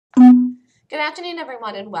Good afternoon,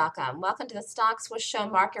 everyone, and welcome. Welcome to the Stock Swiss Show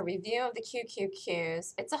market review of the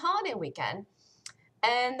QQQs. It's a holiday weekend,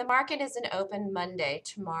 and the market isn't open Monday,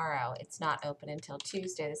 tomorrow. It's not open until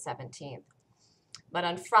Tuesday, the 17th. But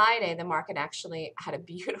on Friday, the market actually had a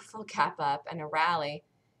beautiful gap up and a rally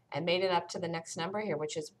and made it up to the next number here,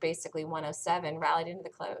 which is basically 107, rallied into the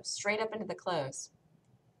close, straight up into the close.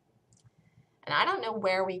 And I don't know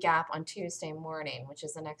where we gap on Tuesday morning, which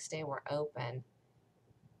is the next day we're open.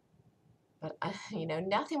 But,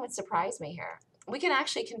 nothing would surprise me here. We can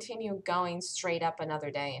actually continue going straight up another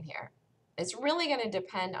day in here. It's really going to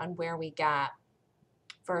depend on where we gap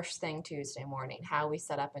first thing Tuesday morning, how we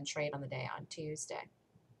set up and trade on the day on Tuesday,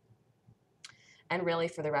 and really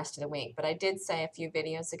for the rest of the week. But I did say a few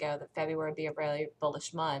videos ago that February would be a really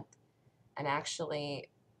bullish month. And actually,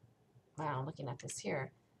 wow, I'm looking at this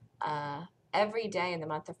here. Every day in the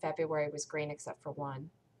month of February was green except for one.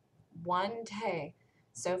 One day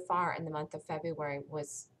so far in the month of February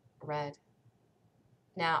was red.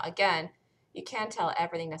 Now, again, you can't tell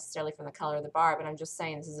everything necessarily from the color of the bar, but I'm just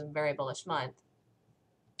saying this is a very bullish month.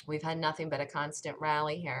 We've had nothing but a constant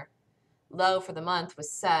rally here. Low for the month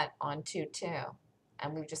was set on 2-2,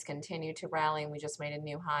 and we've just continued to rally, and we just made a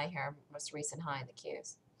new high here, most recent high in the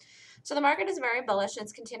Qs. So the market is very bullish, and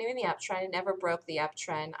it's continuing the uptrend. It never broke the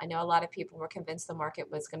uptrend. I know a lot of people were convinced the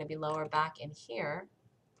market was going to be lower back in here,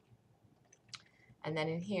 and then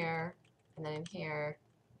in here, and then in here,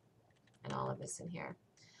 and all of this in here.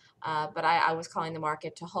 But I was calling the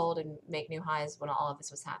market to hold and make new highs when all of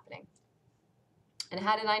this was happening. And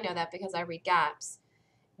how did I know that? Because I read gaps.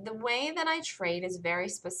 The way that I trade is very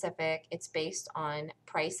specific. It's based on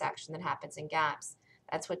price action that happens in gaps.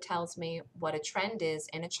 That's what tells me what a trend is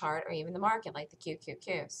in a chart or even the market, like the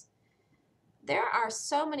QQQs. There are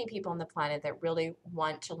so many people on the planet that really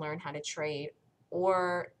want to learn how to trade,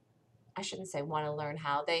 or I shouldn't say want to learn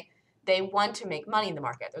how. They want to make money in the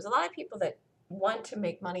market. There's a lot of people that want to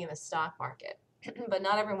make money in the stock market, but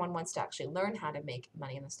not everyone wants to actually learn how to make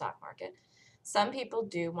money in the stock market. Some people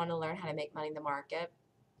do want to learn how to make money in the market,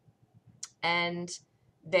 and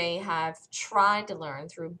they have tried to learn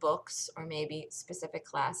through books or maybe specific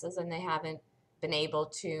classes, and they haven't been able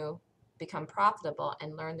to become profitable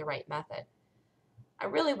and learn the right method. I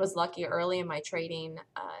really was lucky early in my trading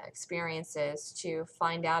experiences to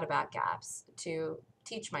find out about gaps, to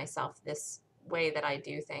teach myself this way that I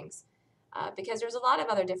do things, because there's a lot of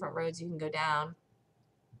other different roads you can go down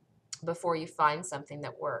before you find something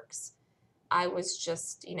that works. I was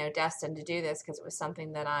just, destined to do this because it was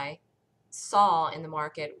something that I saw in the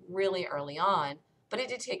market really early on, but it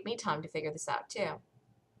did take me time to figure this out too.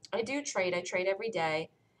 I do trade. I trade every day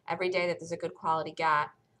that there's a good quality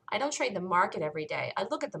gap. I don't trade the market every day. I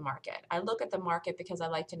look at the market. I look at the market because I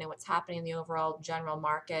like to know what's happening in the overall general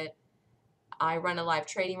market. I run a live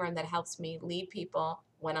trading room that helps me lead people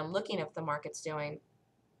when I'm looking at what the market's doing.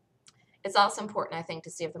 It's also important, I think,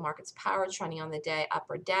 to see if the market's power trending on the day up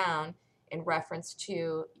or down in reference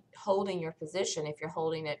to holding your position if you're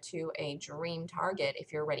holding it to a dream target,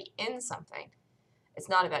 if you're already in something. It's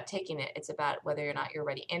not about taking it. It's about whether or not you're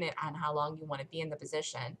already in it and how long you want to be in the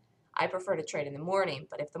position. I prefer to trade in the morning,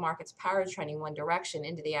 but if the market's power trending one direction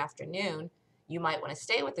into the afternoon, you might want to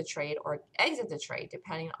stay with the trade or exit the trade,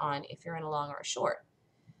 depending on if you're in a long or a short.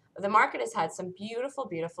 The market has had some beautiful,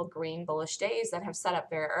 beautiful green bullish days that have set up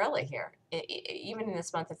very early here, even in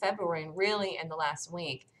this month of February and really in the last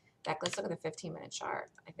week. In fact, let's look at the 15-minute chart.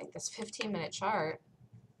 I think this 15-minute chart,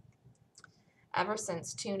 ever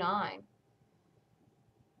since 2-9,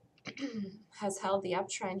 has held the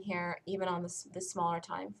uptrend here, even on the smaller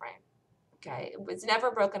time frame. Okay, it was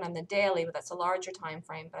never broken on the daily, but that's a larger time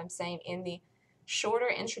frame. But I'm saying in the shorter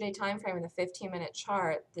intraday time frame in the 15-minute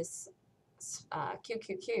chart, this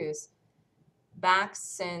QQQs back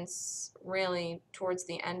since really towards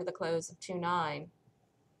the end of the close of 2-9.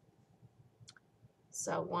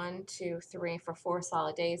 So 1, 2, 3 for 4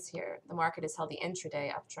 solid days here. The market has held the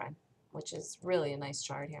intraday uptrend, which is really a nice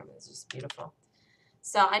chart here. I mean, it's just beautiful.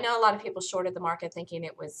 So I know a lot of people shorted the market thinking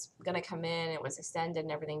it was going to come in, it was extended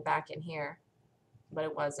and everything back in here, but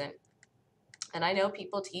it wasn't. And I know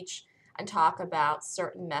people teach and talk about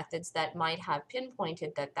certain methods that might have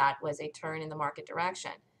pinpointed that that was a turn in the market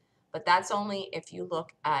direction. But that's only if you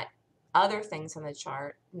look at other things on the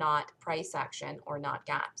chart, not price action or not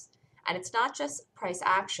gaps. And it's not just price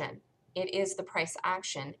action, it is the price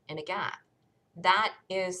action in a gap. That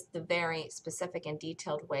is the very specific and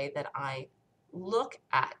detailed way that I look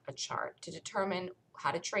at a chart to determine how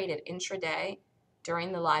to trade it intraday,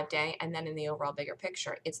 during the live day, and then in the overall bigger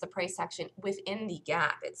picture. It's the price action within the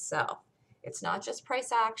gap itself. It's not just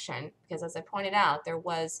price action, because as I pointed out, there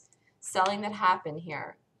was selling that happened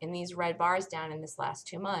here in these red bars down in this last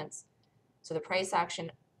 2 months. So the price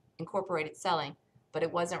action incorporated selling, but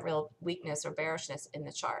it wasn't real weakness or bearishness in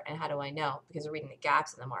the chart. And how do I know? Because we're reading the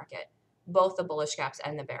gaps in the market, both the bullish gaps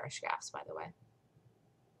and the bearish gaps, by the way.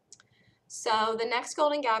 So the next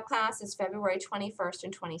Golden Gap class is February 21st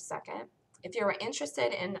and 22nd. If you're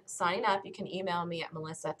interested in signing up, you can email me at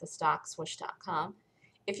melissa@thestockswoosh.com.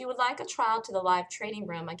 If you would like a trial to the live trading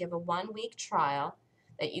room, I give a 1-week trial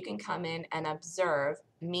that you can come in and observe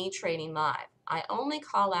me trading live. I only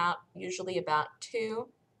call out usually about 2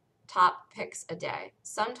 top picks a day,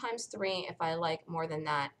 sometimes 3 if I like more than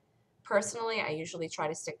that. Personally, I usually try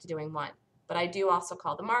to stick to doing 1, but I do also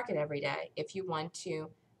call the market every day if you want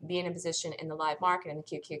to be in a position in the live market in the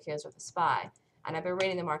QQQs with a SPY. And I've been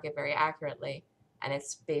rating the market very accurately, and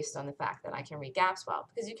it's based on the fact that I can read gaps well,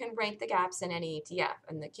 because you can rate the gaps in any ETF,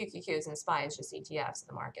 and the QQQs and SPY is just ETFs of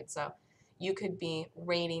the market. So you could be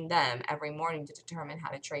rating them every morning to determine how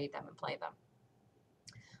to trade them and play them.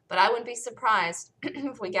 But I wouldn't be surprised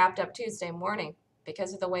if we gapped up Tuesday morning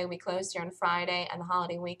because of the way we closed here on Friday and the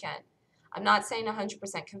holiday weekend. I'm not saying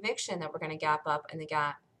 100% conviction that we're going to gap up in the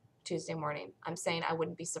gap Tuesday morning. I'm saying I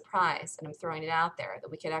wouldn't be surprised, and I'm throwing it out there, that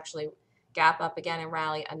we could actually gap up again and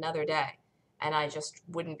rally another day. And I just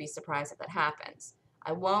wouldn't be surprised if that happens.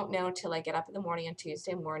 I won't know till I get up in the morning on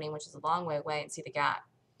Tuesday morning, which is a long way away, and see the gap.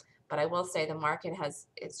 But I will say the market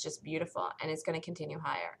it's just beautiful, and it's going to continue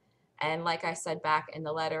higher. And like I said back in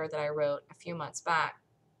the letter that I wrote a few months back,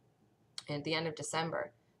 at the end of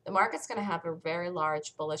December, the market's going to have a very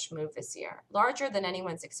large bullish move this year, larger than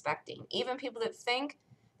anyone's expecting. Even people that think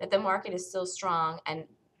that the market is still strong and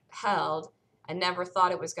held and never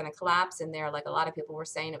thought it was going to collapse in there, like a lot of people were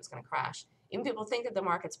saying it was going to crash. Even people think that the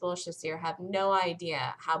market's bullish this year have no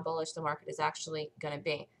idea how bullish the market is actually going to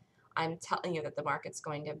be. I'm telling you that the market's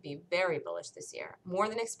going to be very bullish this year, more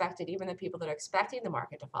than expected. Even the people that are expecting the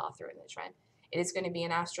market to follow through in the trend, it is going to be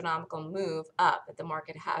an astronomical move up that the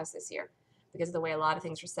market has this year because of the way a lot of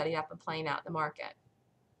things are setting up and playing out in the market.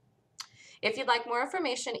 If you'd like more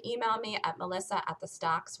information, email me at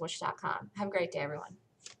melissa@thestockswoosh.com. Have a great day, everyone.